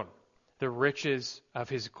known the riches of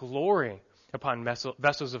his glory upon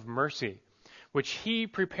vessels of mercy, which he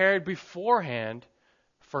prepared beforehand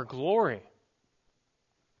for glory."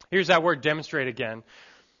 Here's that word demonstrate again.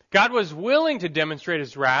 God was willing to demonstrate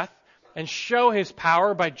his wrath and show his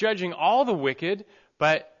power by judging all the wicked,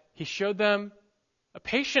 but he showed them a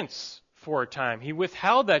patience for a time. He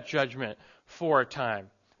withheld that judgment for a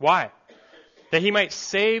time. Why? That he might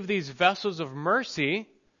save these vessels of mercy.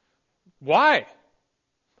 Why?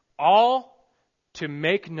 All to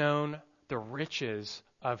make known the riches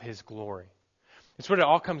of his glory. It's what it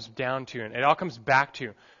all comes down to, and it all comes back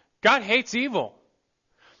to. God hates evil,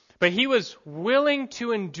 but he was willing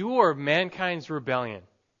to endure mankind's rebellion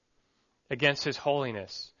against his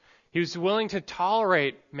holiness. He was willing to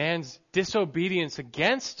tolerate man's disobedience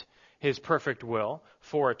against his perfect will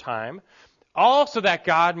for a time, all so that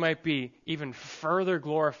God might be even further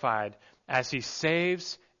glorified as he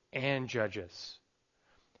saves and judges.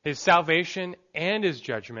 His salvation and his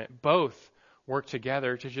judgment both work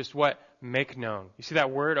together to just what? Make known. You see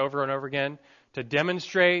that word over and over again? To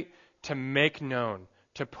demonstrate, to make known,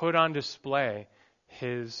 to put on display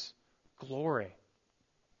his glory.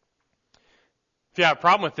 If you have a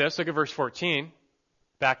problem with this, look at verse 14.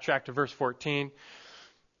 Backtrack to verse 14.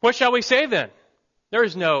 What shall we say then? There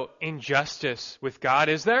is no injustice with God,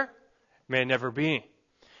 is there? May it never be.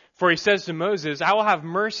 For he says to Moses, I will have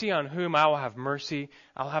mercy on whom I will have mercy.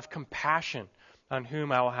 I will have compassion on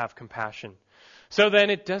whom I will have compassion. So then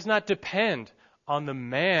it does not depend on the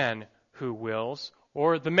man who wills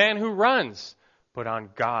or the man who runs, but on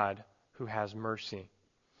God who has mercy.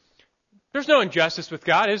 There's no injustice with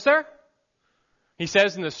God, is there? He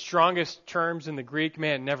says in the strongest terms in the Greek,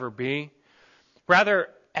 may it never be. Rather,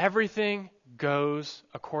 everything goes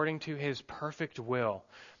according to his perfect will.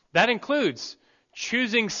 That includes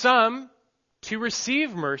choosing some to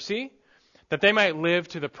receive mercy, that they might live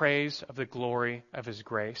to the praise of the glory of his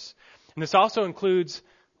grace. And this also includes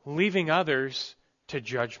leaving others to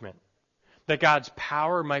judgment, that God's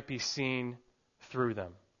power might be seen through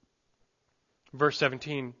them. Verse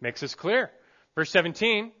 17 makes this clear. Verse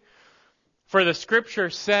 17, for the scripture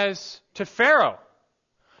says to Pharaoh,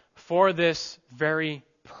 for this very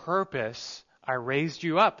purpose I raised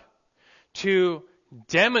you up, to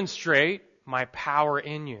demonstrate my power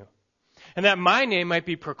in you, and that my name might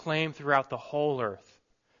be proclaimed throughout the whole earth.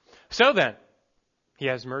 So then, he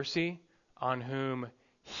has mercy on whom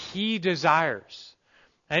he desires,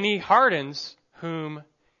 and he hardens whom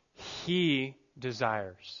he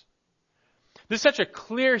desires. This is such a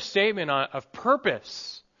clear statement of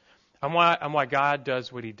purpose on why God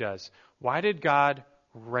does what he does. Why did God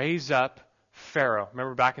raise up Pharaoh?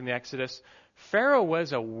 Remember back in the Exodus? Pharaoh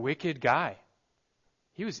was a wicked guy.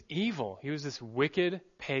 He was evil. He was this wicked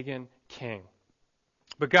pagan king.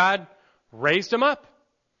 But God raised him up.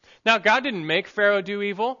 Now, God didn't make Pharaoh do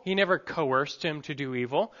evil. He never coerced him to do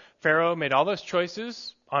evil. Pharaoh made all those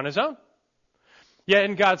choices on his own. Yet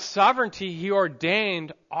in God's sovereignty, he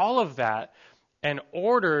ordained all of that and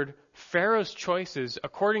ordered Pharaoh's choices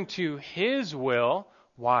according to his will.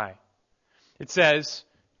 Why? It says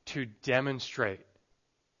to demonstrate.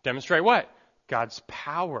 Demonstrate what? God's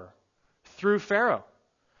power through Pharaoh.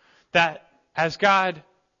 That as God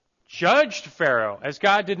judged Pharaoh, as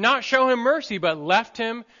God did not show him mercy but left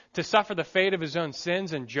him to suffer the fate of his own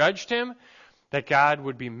sins and judged him, that God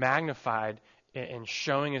would be magnified in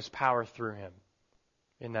showing his power through him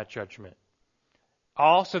in that judgment.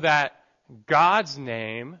 Also that God's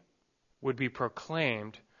name would be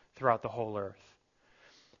proclaimed throughout the whole earth.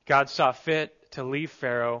 God saw fit to leave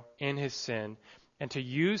Pharaoh in his sin and to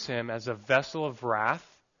use him as a vessel of wrath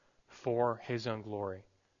for his own glory.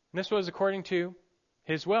 And this was according to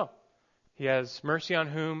his will. He has mercy on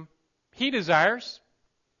whom he desires,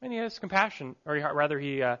 and he has compassion, or rather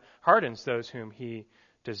he hardens those whom he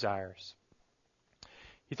desires.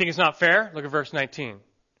 You think it's not fair? Look at verse 19.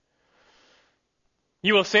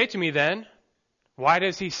 You will say to me then, why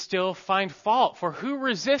does he still find fault? For who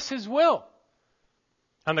resists his will?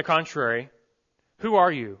 On the contrary, who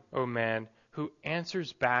are you, O man, who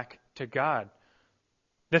answers back to God?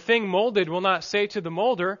 The thing molded will not say to the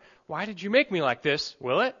molder, why did you make me like this?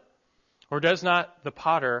 Will it? Or does not the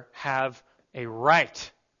potter have a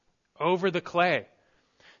right over the clay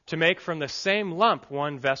to make from the same lump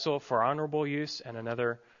one vessel for honorable use and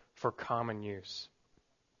another for common use?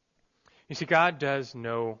 You see, God does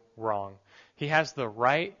no wrong. He has the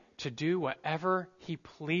right to do whatever he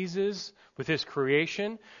pleases with his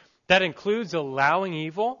creation. That includes allowing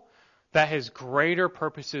evil that his greater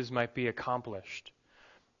purposes might be accomplished.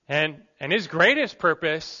 And his greatest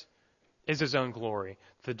purpose is his own glory,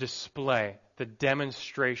 the display, the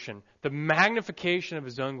demonstration, the magnification of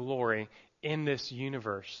his own glory in this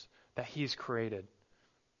universe that he's created.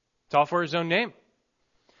 It's all for his own name.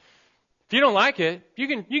 If you don't like it, you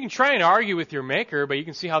can try and argue with your maker, but you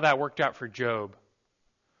can see how that worked out for Job.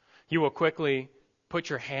 You will quickly put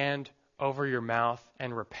your hand over your mouth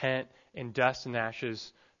and repent in dust and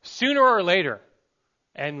ashes sooner or later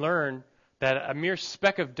and learn that a mere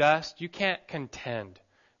speck of dust, you can't contend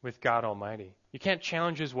with God Almighty. You can't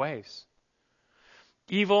challenge his ways.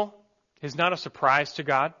 Evil is not a surprise to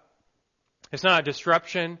God. It's not a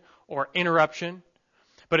disruption or interruption,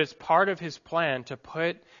 but it's part of his plan to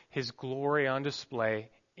put his glory on display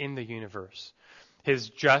in the universe. His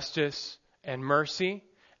justice and mercy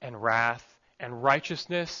and wrath and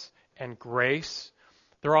righteousness and grace,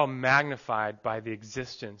 they're all magnified by the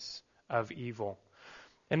existence of evil.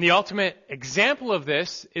 And the ultimate example of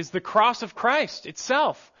this is the cross of Christ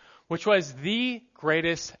itself, which was the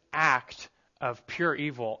greatest act of pure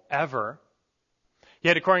evil ever.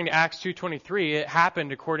 Yet according to Acts 2:23, it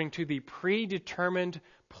happened according to the predetermined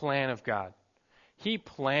plan of God. He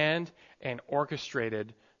planned and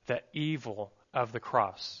orchestrated the evil of the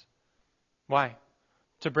cross. Why?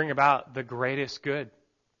 To bring about the greatest good.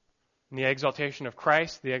 In the exaltation of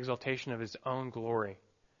Christ, the exaltation of his own glory.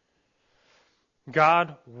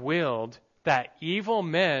 God willed that evil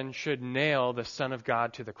men should nail the Son of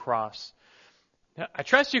God to the cross. Now, I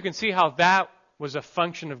trust you can see how that was a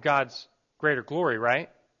function of God's greater glory, right?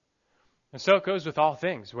 And so it goes with all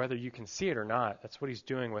things, whether you can see it or not. That's what he's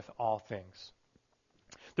doing with all things.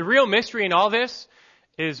 The real mystery in all this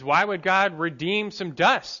is, why would God redeem some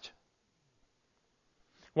dust?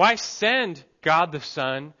 Why send God the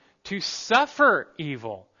Son to suffer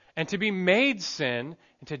evil and to be made sin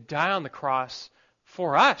and to die on the cross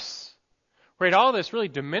for us? Right? All this really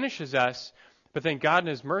diminishes us, but then God in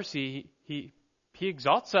his mercy, he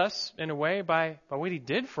exalts us in a way by what he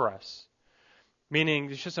did for us.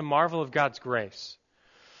 Meaning, it's just a marvel of God's grace.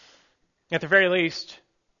 At the very least,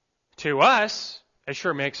 to us, it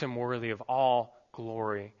sure makes him worthy of all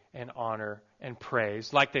glory and honor and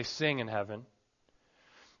praise, like they sing in heaven.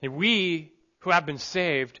 And we who have been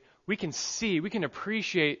saved, we can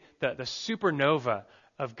appreciate the supernova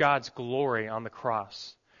of God's glory on the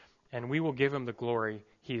cross. And we will give him the glory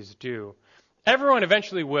he is due. Everyone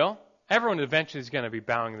eventually will. Everyone eventually is going to be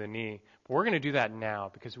bowing the knee. But we're going to do that now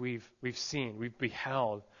because we've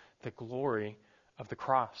beheld the glory of the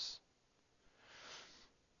cross.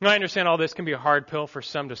 Now, I understand all this can be a hard pill for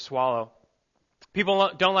some to swallow.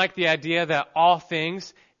 People don't like the idea that all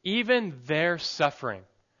things, even their suffering,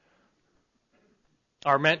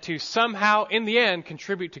 are meant to somehow, in the end,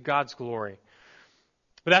 contribute to God's glory.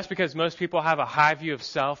 But that's because most people have a high view of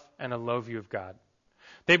self and a low view of God.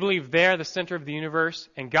 They believe they're the center of the universe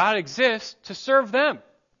and God exists to serve them.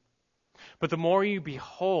 But the more you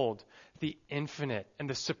behold the infinite and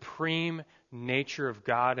the supreme nature of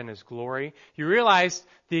God and his glory, you realize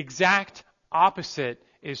the exact opposite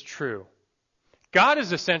is true. God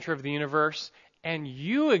is the center of the universe and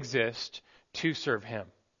you exist to serve him.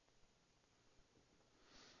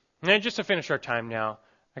 And just to finish our time now,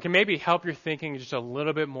 I can maybe help your thinking just a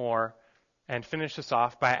little bit more and finish this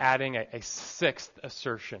off by adding a sixth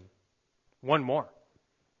assertion. One more.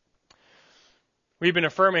 We've been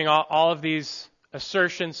affirming all of these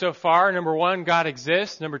assertions so far. Number one, God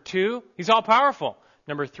exists. Number two, he's all powerful.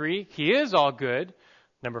 Number three, he is all good.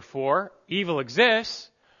 Number four, evil exists.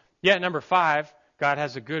 Yet number five, God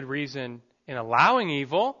has a good reason in allowing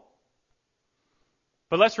evil.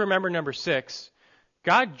 But let's remember number six,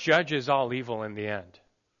 God judges all evil in the end.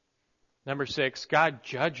 Number six, God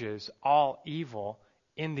judges all evil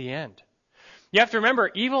in the end. You have to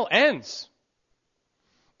remember, evil ends.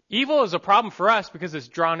 Evil is a problem for us because it's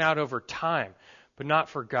drawn out over time, but not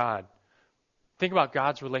for God. Think about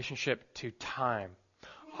God's relationship to time.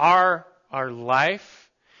 Our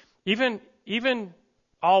life, even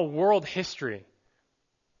all world history,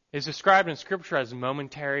 is described in Scripture as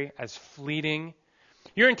momentary, as fleeting.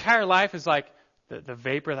 Your entire life is like the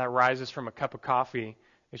vapor that rises from a cup of coffee.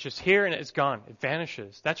 It's just here and it's gone. It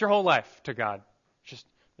vanishes. That's your whole life to God.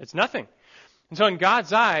 It's nothing. And so in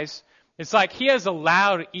God's eyes, it's like he has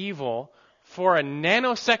allowed evil for a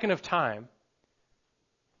nanosecond of time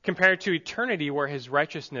compared to eternity where his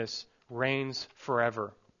righteousness reigns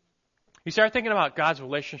forever. You start thinking about God's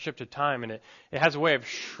relationship to time, and it has a way of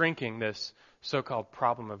shrinking this so-called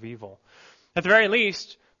problem of evil. At the very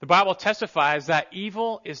least, the Bible testifies that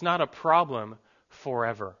evil is not a problem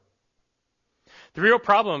forever. The real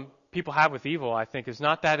problem people have with evil, I think, is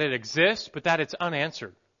not that it exists, but that it's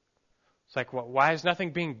unanswered. It's like, well, why is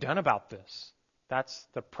nothing being done about this? That's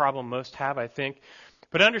the problem most have, I think.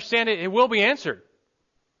 But understand it will be answered.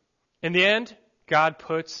 In the end, God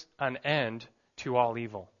puts an end to all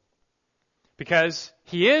evil. Because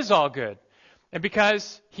he is all good. And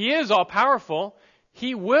because he is all powerful,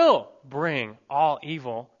 he will bring all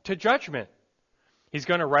evil to judgment. He's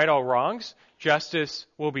going to right all wrongs. Justice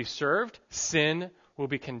will be served. Sin will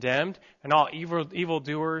be condemned. And all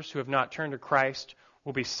evildoers who have not turned to Christ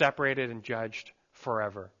will be separated and judged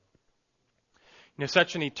forever. You know,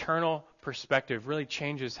 such an eternal perspective really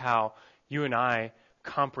changes how you and I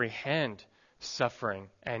comprehend suffering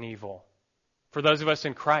and evil. For those of us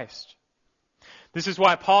in Christ. This is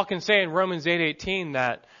why Paul can say in Romans 8:18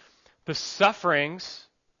 that the sufferings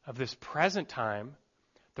of this present time,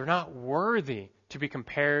 they're not worthy to be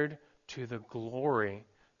compared to the glory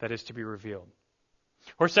that is to be revealed.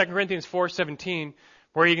 Or 2 Corinthians 4:17,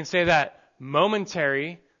 where you can say that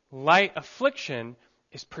momentary, light affliction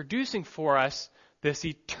is producing for us this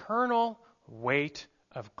eternal weight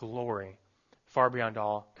of glory, far beyond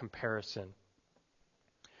all comparison.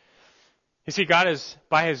 You see, God is,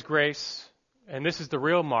 by his grace, and this is the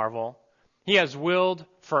real marvel, he has willed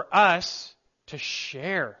for us to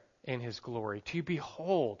share in his glory, to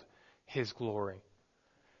behold his glory.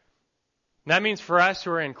 And that means for us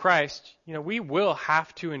who are in Christ, we will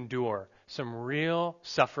have to endure some real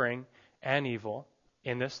suffering and evil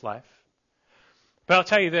in this life. But I'll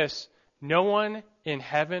tell you this, no one in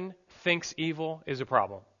heaven thinks evil is a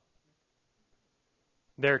problem.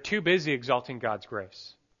 They're too busy exalting God's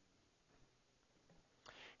grace.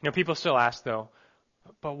 People still ask, though,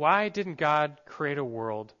 but why didn't God create a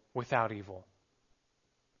world without evil?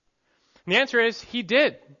 And the answer is, he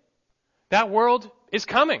did. That world is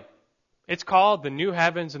coming. It's called the new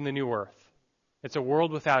heavens and the new earth. It's a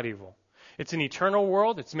world without evil. It's an eternal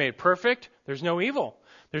world. It's made perfect. There's no evil.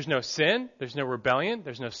 There's no sin. There's no rebellion.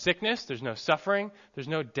 There's no sickness. There's no suffering. There's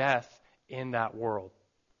no death in that world.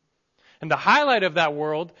 And the highlight of that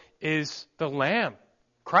world is the Lamb,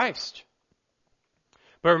 Christ.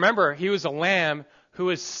 But remember, he was a lamb who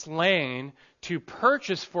was slain to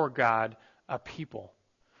purchase for God a people.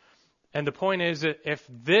 And the point is that if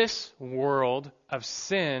this world of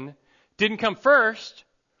sin didn't come first,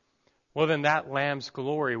 well, then that lamb's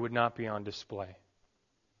glory would not be on display.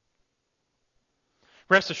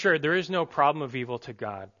 Rest assured, there is no problem of evil to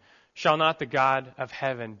God. Shall not the God of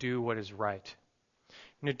heaven do what is right?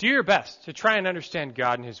 Do your best to try and understand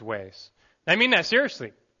God and his ways. I mean that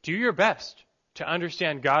seriously. Do your best to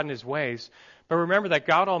understand God and his ways. But remember that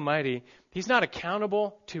God Almighty, he's not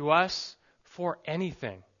accountable to us for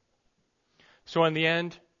anything. So in the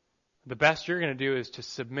end, the best you're going to do is to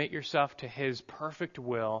submit yourself to his perfect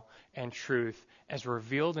will and truth as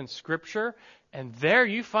revealed in Scripture. And there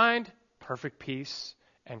you find perfect peace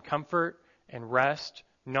and comfort and rest,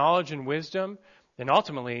 knowledge and wisdom, and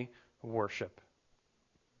ultimately worship.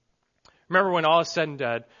 Remember, when all is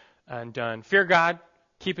said and done, fear God,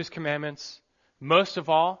 keep his commandments. Most of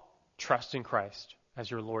all, trust in Christ as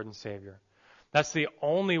your Lord and Savior. That's the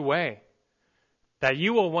only way that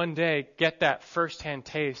you will one day get that firsthand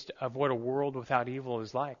taste of what a world without evil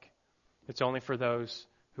is like. It's only for those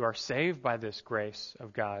who are saved by this grace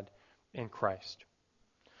of God in Christ.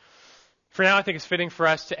 For now, I think it's fitting for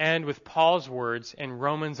us to end with Paul's words in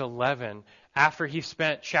Romans 11, after he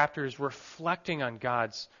spent chapters reflecting on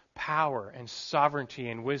God's power and sovereignty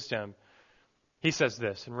and wisdom. He says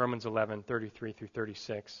this in Romans 11, 33 through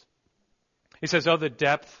 36. He says, "Oh, the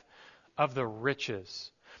depth of the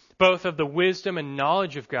riches, both of the wisdom and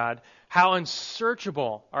knowledge of God, how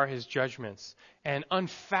unsearchable are his judgments and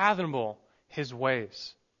unfathomable his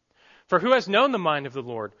ways. For who has known the mind of the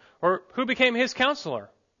Lord, or who became his counselor,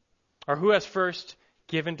 or who has first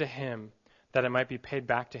given to him that it might be paid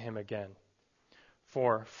back to him again?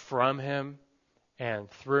 For from him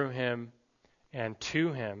and through him and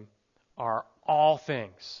to him are all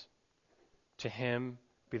things. To him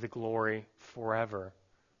be the glory forever.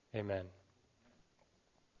 Amen."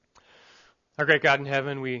 Our great God in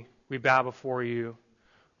heaven, we bow before you.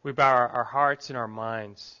 We bow our hearts and our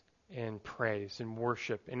minds in praise and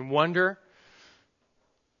worship and wonder.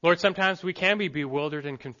 Lord, sometimes we can be bewildered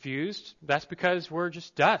and confused. That's because we're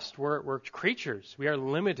just dust. We're creatures. We are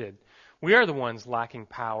limited. We are the ones lacking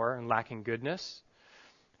power and lacking goodness.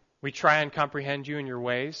 We try and comprehend you in your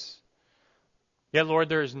ways. Yet, Lord,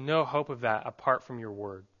 there is no hope of that apart from your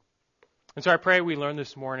word. And so I pray we learn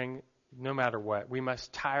this morning, no matter what, we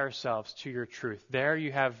must tie ourselves to your truth. There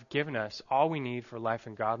you have given us all we need for life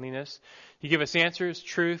and godliness. You give us answers,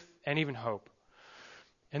 truth, and even hope.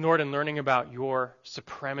 And Lord, in learning about your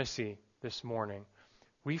supremacy this morning,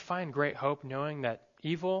 we find great hope knowing that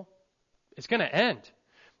evil is going to end.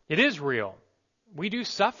 It is real. We do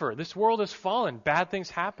suffer. This world is fallen. Bad things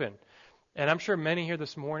happen. And I'm sure many here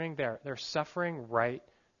this morning, they're suffering right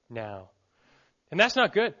now. And that's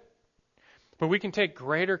not good. But we can take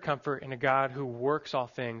greater comfort in a God who works all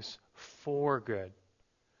things for good,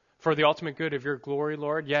 for the ultimate good of your glory,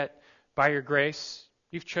 Lord. Yet, by your grace,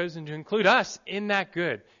 you've chosen to include us in that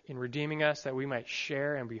good, in redeeming us that we might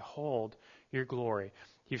share and behold your glory.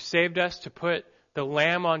 You've saved us to put the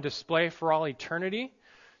Lamb on display for all eternity,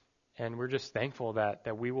 and we're just thankful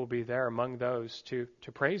that we will be there among those to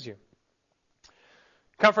praise you.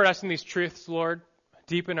 Comfort us in these truths, Lord.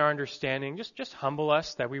 Deepen our understanding. Just humble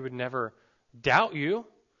us that we would never doubt you.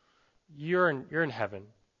 You're in heaven.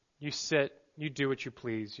 You sit, you do what you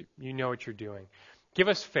please. You know what you're doing. Give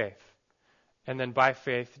us faith. And then by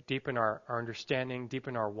faith, deepen our understanding,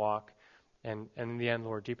 deepen our walk, and in the end,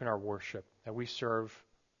 Lord, deepen our worship, that we serve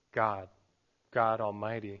God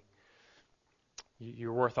Almighty.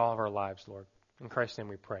 You're worth all of our lives, Lord. In Christ's name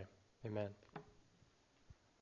we pray. Amen.